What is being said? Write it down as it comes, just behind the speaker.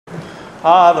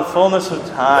Ah, the fullness of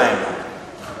time.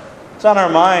 It's on our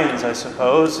minds, I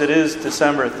suppose. It is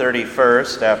December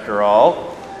 31st, after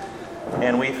all.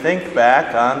 And we think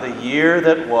back on the year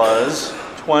that was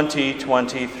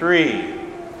 2023.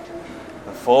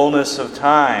 The fullness of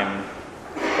time.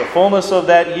 The fullness of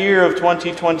that year of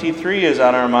 2023 is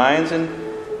on our minds, and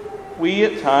we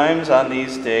at times on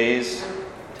these days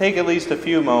take at least a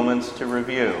few moments to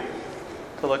review,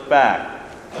 to look back.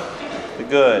 The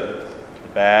good, the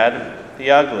bad, the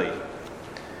ugly.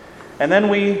 And then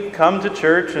we come to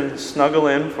church and snuggle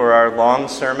in for our long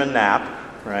sermon nap,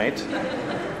 right?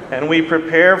 And we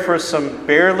prepare for some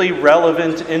barely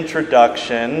relevant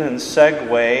introduction and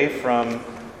segue from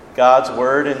God's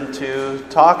Word into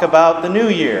talk about the new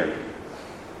year.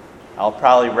 I'll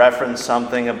probably reference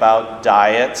something about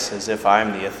diets, as if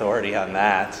I'm the authority on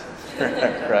that,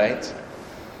 right?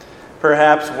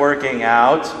 Perhaps working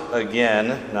out,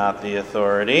 again, not the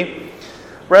authority.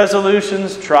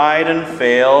 Resolutions tried and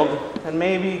failed, and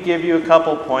maybe give you a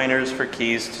couple pointers for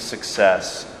keys to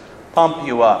success. Pump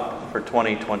you up for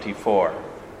 2024.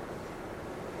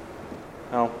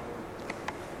 Now,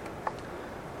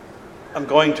 I'm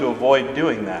going to avoid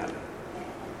doing that.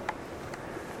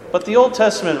 But the Old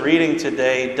Testament reading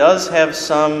today does have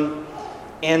some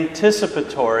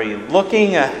anticipatory,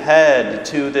 looking ahead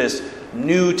to this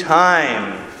new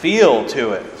time feel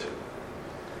to it.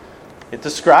 It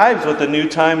describes what the new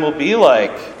time will be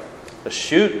like. A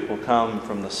shoot will come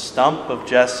from the stump of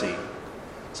Jesse.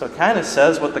 So it kind of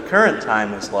says what the current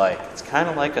time is like. It's kind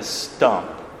of like a stump.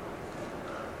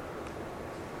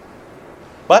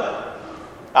 But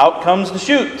out comes the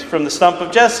shoot from the stump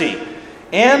of Jesse.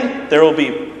 And there will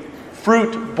be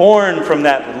fruit born from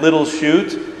that little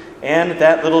shoot. And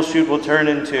that little shoot will turn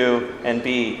into and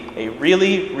be a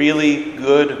really, really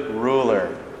good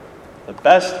ruler. The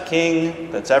best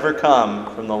king that's ever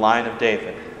come from the line of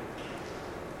David.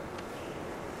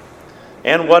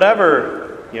 And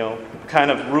whatever, kind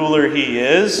of ruler he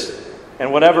is,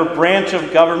 and whatever branch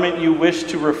of government you wish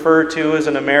to refer to as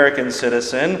an American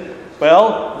citizen,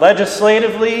 well,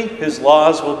 legislatively, his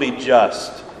laws will be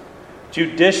just.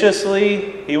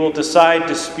 Judiciously, he will decide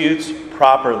disputes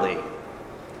properly.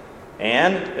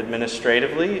 And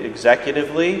administratively,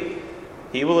 executively,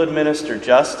 he will administer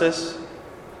justice,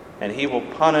 and he will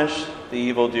punish the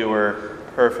evildoer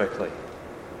perfectly.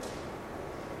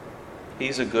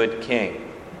 He's a good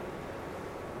king.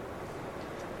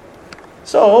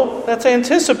 So, that's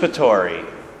anticipatory.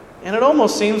 And it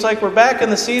almost seems like we're back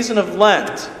in the season of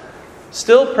Lent.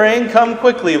 Still praying, come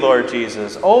quickly, Lord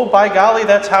Jesus. Oh, by golly,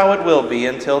 that's how it will be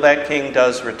until that king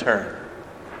does return.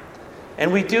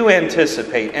 And we do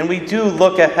anticipate, and we do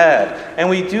look ahead, and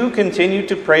we do continue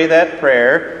to pray that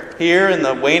prayer here in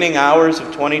the waning hours of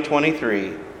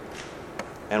 2023,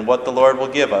 and what the Lord will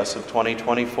give us of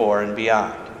 2024 and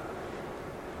beyond.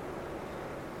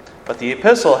 But the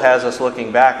epistle has us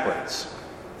looking backwards.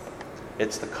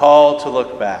 It's the call to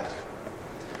look back.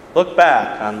 Look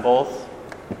back on both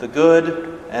the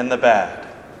good and the bad.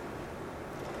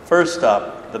 First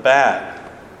up, the bad.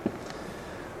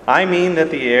 I mean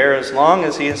that the heir, as long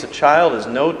as he is a child, is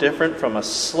no different from a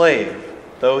slave,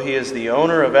 though he is the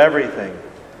owner of everything.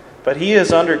 But he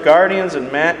is under guardians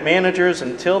and managers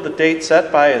until the date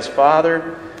set by his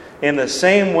father. In the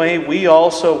same way, we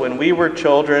also, when we were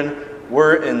children,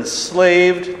 were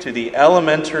enslaved to the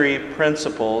elementary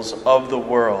principles of the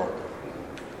world.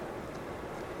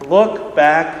 Look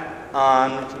back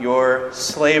on your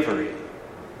slavery.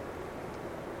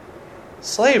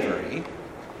 Slavery?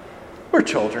 We're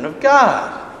children of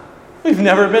God. We've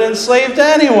never been enslaved to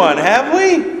anyone, have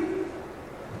we?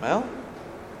 Well,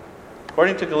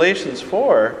 according to Galatians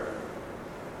 4,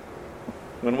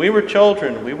 when we were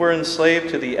children, we were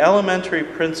enslaved to the elementary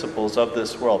principles of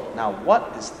this world. Now,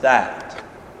 what is that?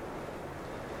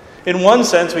 In one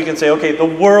sense, we can say, okay, the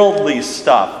worldly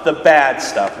stuff, the bad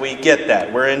stuff, we get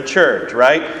that. We're in church,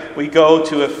 right? We go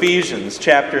to Ephesians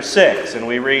chapter 6, and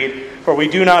we read, "For we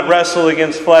do not wrestle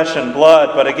against flesh and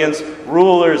blood, but against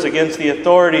rulers, against the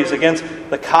authorities, against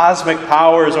the cosmic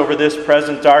powers over this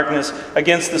present darkness,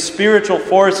 against the spiritual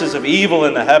forces of evil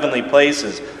in the heavenly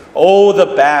places." Oh, the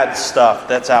bad stuff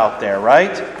that's out there,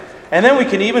 right? And then we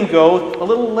can even go a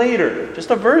little later, just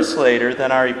a verse later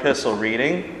than our epistle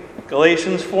reading,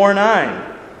 Galatians 4:9.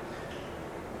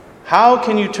 How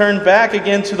can you turn back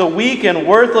again to the weak and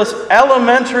worthless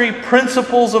elementary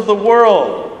principles of the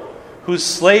world, whose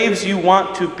slaves you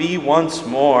want to be once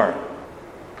more?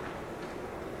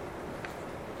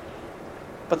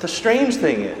 But the strange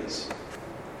thing is,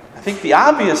 I think the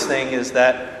obvious thing is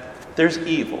that there's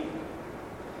evil.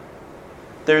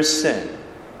 There's sin.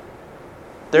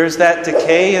 there's that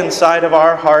decay inside of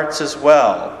our hearts as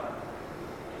well.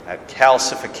 That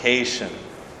calcification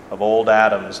of old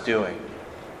Adam's doing.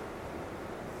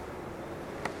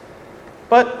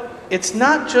 But it's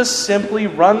not just simply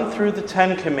run through the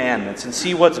Ten Commandments and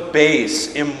see what's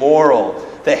base, immoral,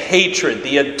 the hatred,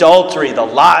 the adultery, the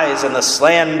lies and the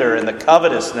slander and the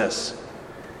covetousness.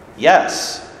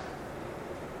 Yes,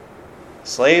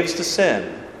 slaves to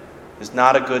sin is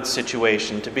not a good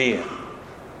situation to be in.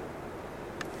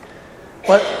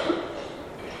 But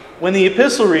when the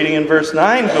epistle reading in verse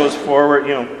 9 goes forward,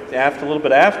 after a little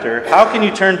bit after, how can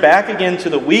you turn back again to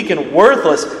the weak and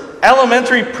worthless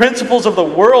elementary principles of the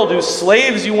world whose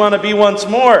slaves you want to be once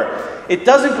more? It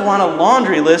doesn't go on a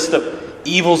laundry list of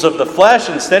evils of the flesh.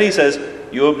 Instead, he says,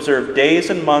 you observe days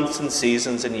and months and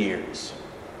seasons and years.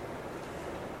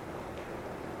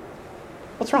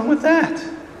 What's wrong with that?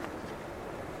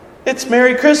 It's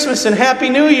Merry Christmas and Happy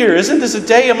New Year. Isn't this a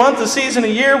day, a month, a season, a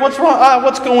year? What's wrong?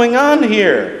 What's going on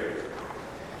here?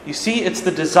 You see, it's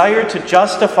the desire to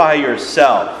justify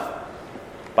yourself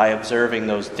by observing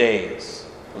those days,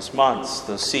 those months,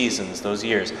 those seasons, those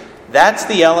years. That's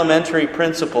the elementary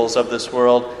principles of this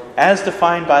world as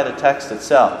defined by the text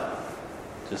itself,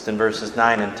 just in verses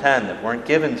 9 and 10 that weren't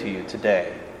given to you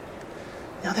today.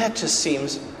 Now that just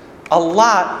seems a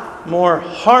lot more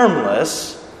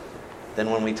harmless than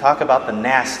when we talk about the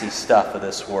nasty stuff of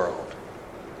this world,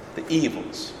 the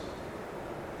evils.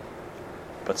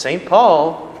 But St.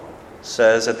 Paul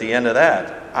says at the end of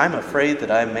that, I'm afraid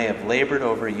that I may have labored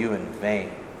over you in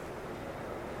vain.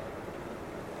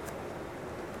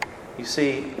 You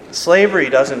see, slavery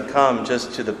doesn't come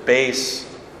just to the base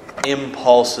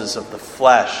impulses of the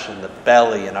flesh and the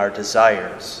belly and our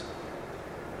desires.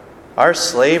 Our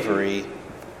slavery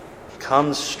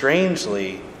comes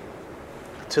strangely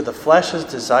to the flesh's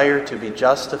desire to be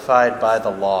justified by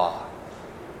the law.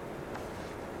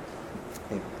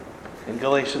 In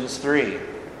Galatians 3,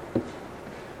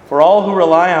 for all who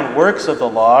rely on works of the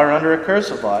law are under a curse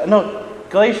of law. No,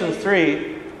 Galatians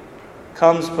 3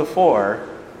 comes before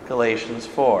Galatians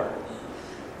 4.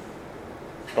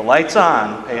 The light's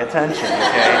on, pay attention,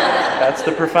 okay? That's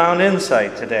the profound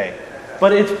insight today.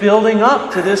 But it's building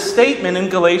up to this statement in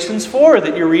Galatians 4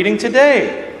 that you're reading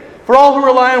today. For all who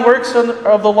rely on works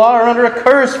of the law are under a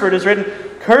curse, for it is written,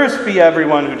 cursed be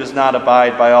everyone who does not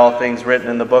abide by all things written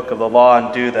in the book of the law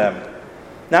and do them.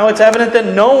 Now it's evident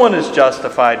that no one is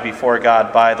justified before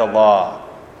God by the law.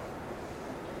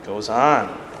 It goes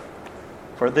on.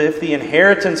 For if the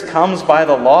inheritance comes by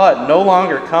the law, it no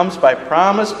longer comes by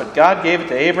promise, but God gave it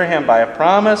to Abraham by a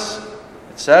promise,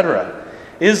 etc.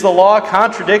 Is the law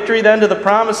contradictory then to the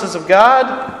promises of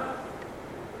God?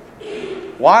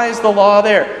 Why is the law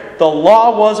there? The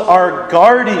law was our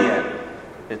guardian,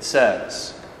 it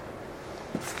says.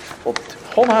 Well,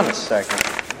 hold on a second.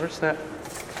 Where's that?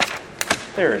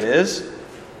 There it is.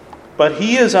 But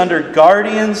he is under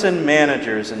guardians and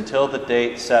managers until the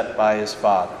date set by his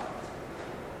father.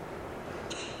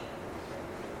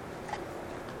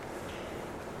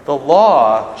 The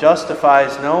law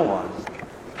justifies no one.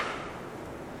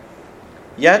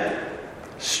 Yet,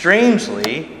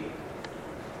 strangely,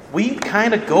 we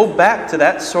kind of go back to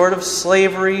that sort of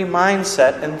slavery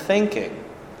mindset and thinking.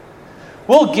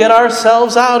 We'll get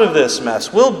ourselves out of this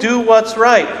mess. We'll do what's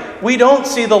right. We don't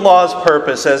see the law's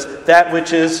purpose as that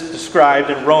which is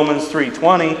described in Romans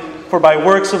 3:20. For by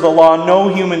works of the law no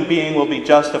human being will be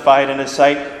justified in his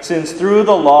sight, since through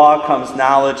the law comes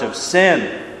knowledge of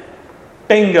sin.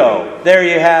 Bingo, there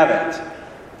you have it.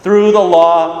 Through the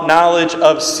law, knowledge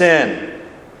of sin.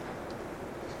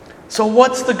 So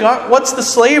what's the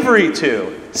slavery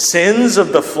to? Sins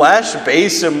of the flesh,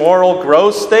 base, immoral,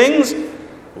 gross things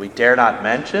we dare not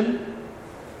mention?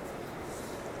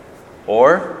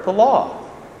 Or the law?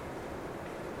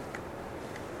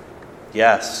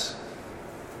 Yes.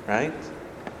 Right?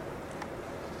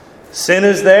 Sin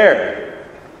is there.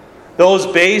 Those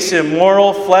base,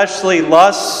 immoral, fleshly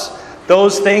lusts,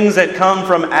 those things that come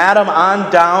from Adam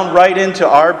on down right into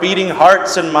our beating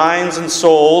hearts and minds and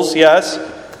souls, yes.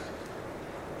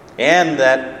 And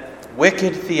that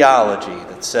wicked theology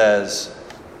that says,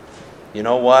 you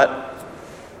know what?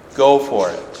 Go for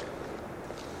it.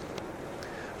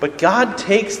 But God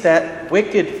takes that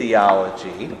wicked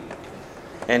theology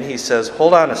and he says,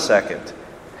 hold on a second.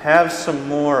 Have some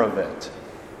more of it.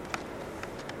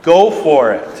 Go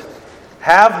for it.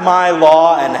 Have my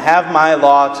law and have my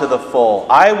law to the full.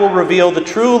 I will reveal the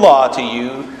true law to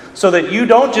you so that you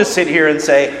don't just sit here and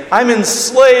say, I'm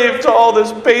enslaved to all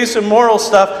this base immoral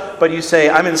stuff, but you say,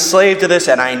 I'm enslaved to this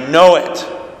and I know it.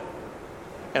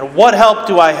 And what help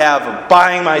do I have of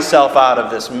buying myself out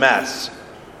of this mess?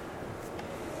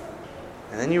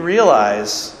 And then you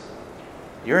realize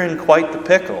you're in quite the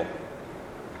pickle.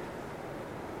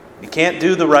 You can't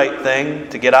do the right thing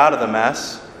to get out of the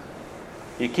mess.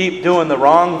 You keep doing the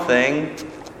wrong thing.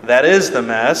 That is the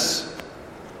mess.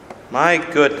 My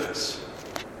goodness.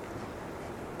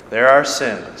 There are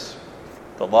sins.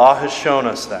 The law has shown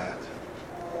us that.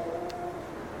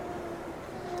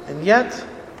 And yet,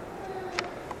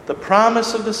 the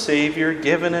promise of the Savior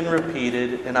given and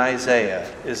repeated in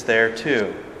Isaiah is there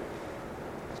too.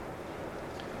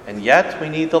 And yet we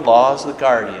need the law as the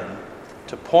guardian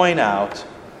to point out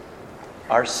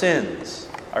our sins,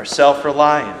 our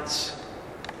self-reliance,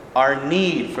 our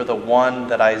need for the one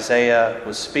that Isaiah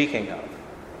was speaking of.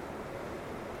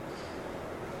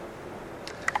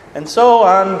 And so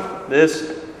on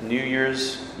this New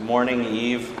Year's morning,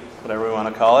 eve, whatever we want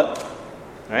to call it,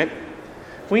 right?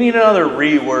 We need another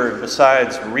re-word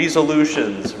besides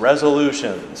resolutions.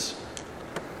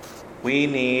 We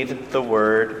need the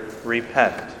word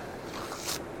repent.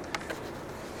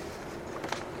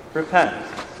 Repent.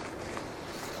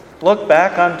 Look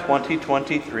back on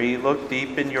 2023. Look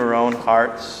deep in your own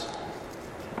hearts.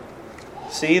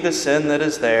 See the sin that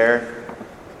is there.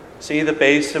 See the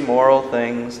base immoral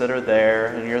things that are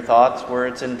there in your thoughts,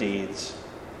 words, and deeds.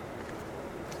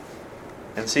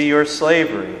 And see your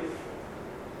slavery.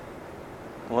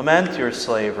 Lament your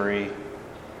slavery.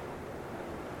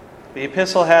 The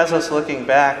epistle has us looking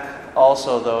back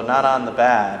also, though, not on the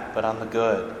bad, but on the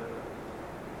good.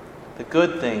 The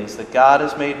good things that God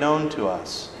has made known to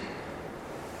us.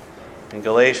 In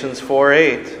Galatians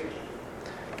 4:8,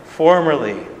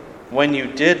 formerly, when you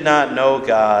did not know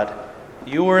God,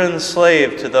 you were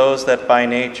enslaved to those that by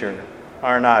nature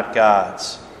are not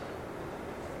God's.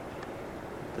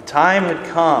 The time had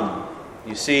come,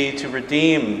 you see, to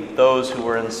redeem those who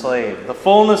were enslaved. The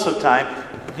fullness of time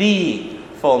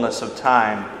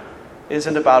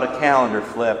isn't about a calendar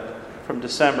flip from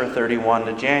December 31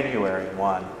 to January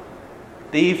 1.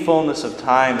 The fullness of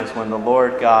time is when the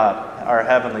Lord God, our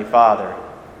Heavenly Father,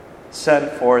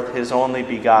 sent forth His only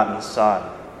begotten Son,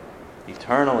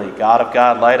 eternally God of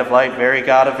God, light of light, very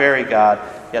God of very God,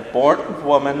 yet born of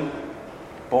woman,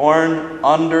 born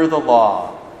under the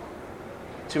law,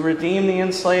 to redeem the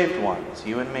enslaved ones,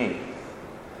 you and me,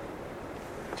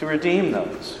 to redeem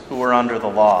those who were under the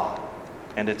law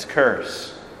and its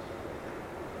curse.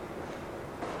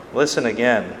 Listen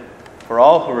again. For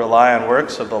all who rely on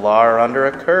works of the law are under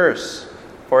a curse.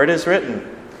 For it is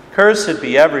written, cursed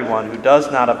be everyone who does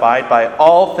not abide by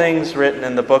all things written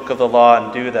in the book of the law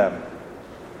and do them.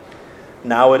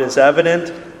 Now it is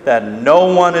evident that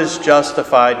no one is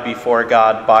justified before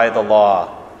God by the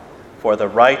law, for the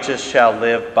righteous shall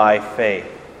live by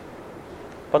faith.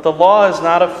 But the law is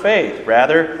not of faith.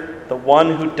 Rather, the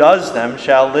one who does them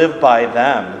shall live by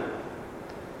them.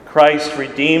 Christ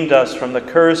redeemed us from the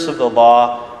curse of the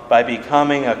law by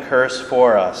becoming a curse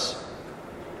for us.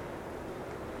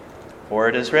 For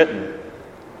it is written,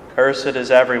 cursed is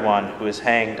everyone who is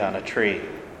hanged on a tree.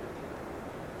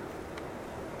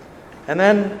 And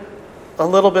then, a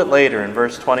little bit later in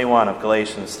verse 21 of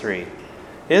Galatians 3,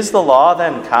 is the law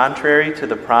then contrary to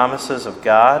the promises of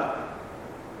God?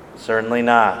 Certainly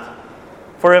not.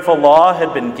 For if a law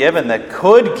had been given that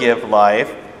could give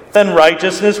life, then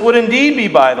righteousness would indeed be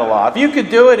by the law. If you could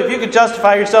do it, if you could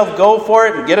justify yourself, go for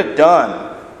it and get it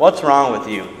done. What's wrong with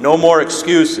you? No more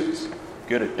excuses.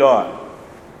 Get it done.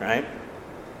 Right?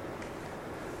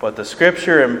 But the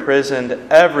Scripture imprisoned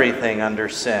everything under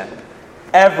sin.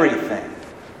 Everything.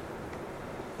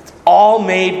 It's all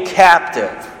made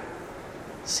captive.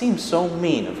 Seems so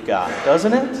mean of God,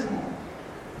 doesn't it?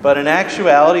 But in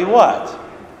actuality, what?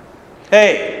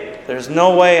 Hey, there's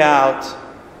no way out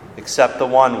except the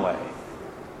one way.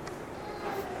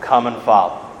 Come and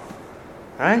follow.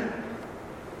 Right?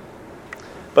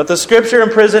 But the Scripture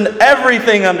imprisoned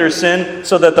everything under sin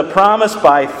so that the promise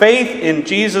by faith in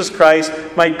Jesus Christ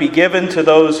might be given to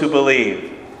those who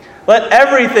believe. Let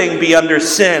everything be under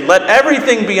sin. Let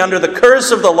everything be under the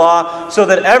curse of the law so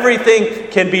that everything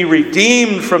can be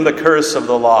redeemed from the curse of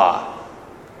the law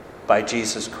by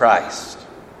Jesus Christ.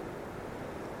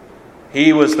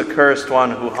 He was the cursed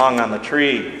one who hung on the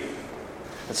tree.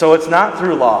 And so it's not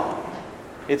through law.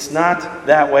 It's not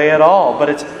that way at all. But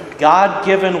it's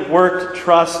God-given work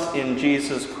trust in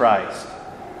Jesus Christ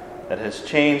that has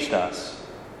changed us,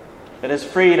 that has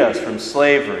freed us from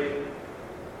slavery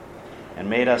and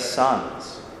made us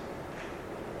sons.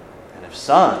 And if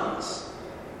sons,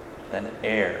 then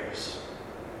heirs.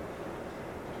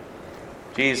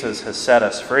 Jesus has set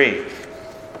us free.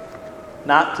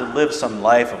 Not to live some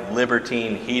life of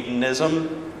libertine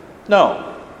hedonism.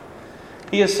 No.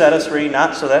 He has set us free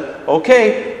not so that,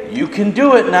 okay, you can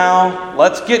do it now.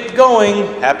 Let's get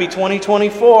going. Happy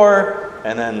 2024.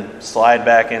 And then slide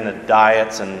back into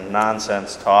diets and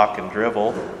nonsense talk and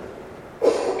drivel.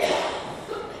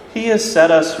 He has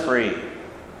set us free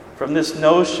from this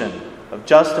notion of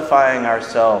justifying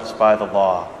ourselves by the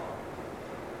law.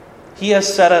 He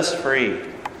has set us free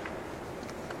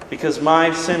because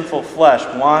my sinful flesh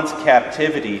wants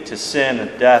captivity to sin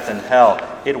and death and hell.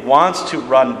 It wants to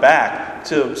run back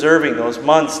to observing those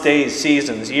months, days,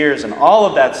 seasons, years, and all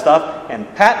of that stuff and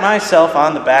pat myself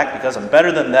on the back because I'm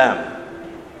better than them.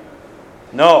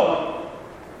 No.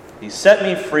 He set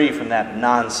me free from that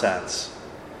nonsense.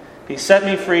 He set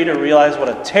me free to realize what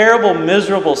a terrible,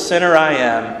 miserable sinner I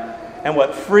am and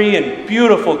what free and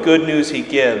beautiful good news He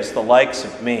gives the likes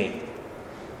of me.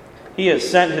 He has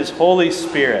sent His Holy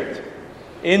Spirit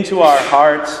into our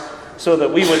hearts so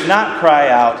that we would not cry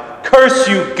out, "Curse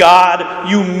you, God,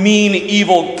 you mean,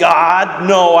 evil God.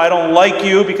 No, I don't like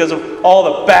you because of all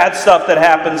the bad stuff that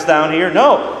happens down here."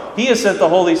 No, He has sent the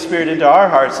Holy Spirit into our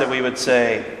hearts that we would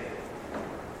say,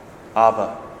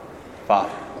 "Abba, Father."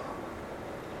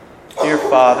 Dear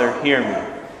Father, hear me.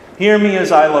 Hear me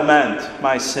as I lament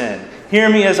my sin. Hear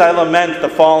me as I lament the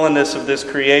fallenness of this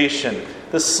creation,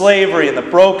 the slavery and the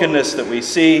brokenness that we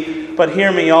see, but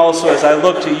hear me also as I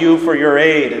look to You for Your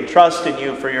aid and trust in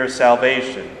You for Your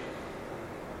salvation.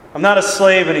 I'm not a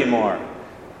slave anymore,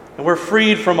 and we're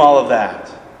freed from all of that.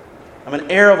 I'm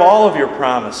an heir of all of Your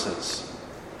promises.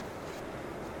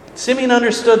 Simeon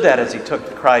understood that as he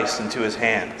took Christ into his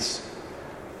hands.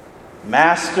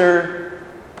 Master,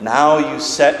 now You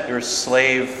set Your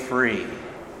slave free.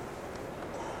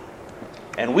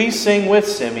 And we sing with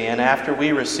Simeon after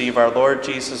we receive our Lord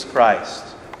Jesus Christ,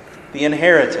 the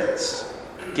inheritance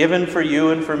given for you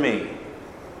and for me.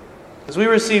 As we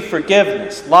receive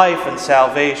forgiveness, life, and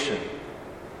salvation,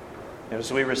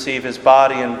 as we receive His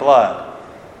body and blood,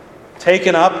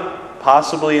 taken up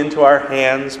possibly into our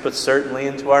hands, but certainly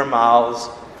into our mouths,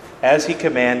 as He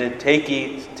commanded, take,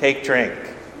 eat, take, drink.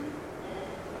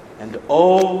 And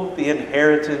oh, the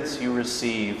inheritance you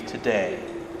receive today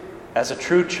as a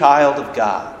true child of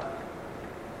God.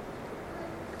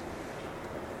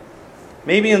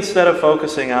 Maybe instead of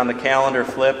focusing on the calendar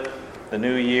flip, the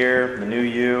new year, the new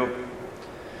you,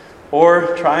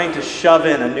 or trying to shove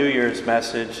in a New Year's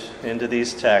message into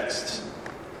these texts,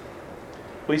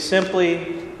 we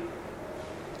simply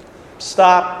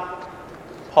stop,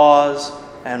 pause,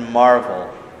 and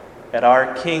marvel at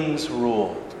our King's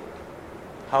rule.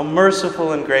 How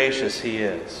merciful and gracious He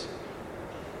is.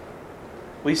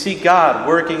 We see God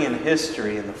working in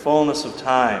history in the fullness of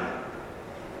time,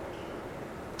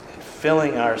 and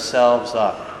filling ourselves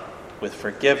up with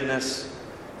forgiveness.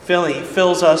 He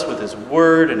fills us with His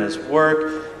Word and His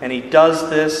work, and He does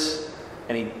this,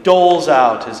 and He doles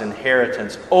out His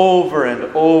inheritance over and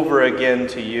over again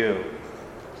to you,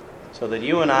 so that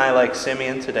you and I, like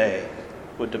Simeon today,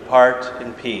 would depart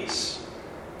in peace,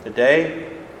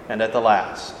 today and at the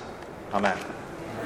last. Amen.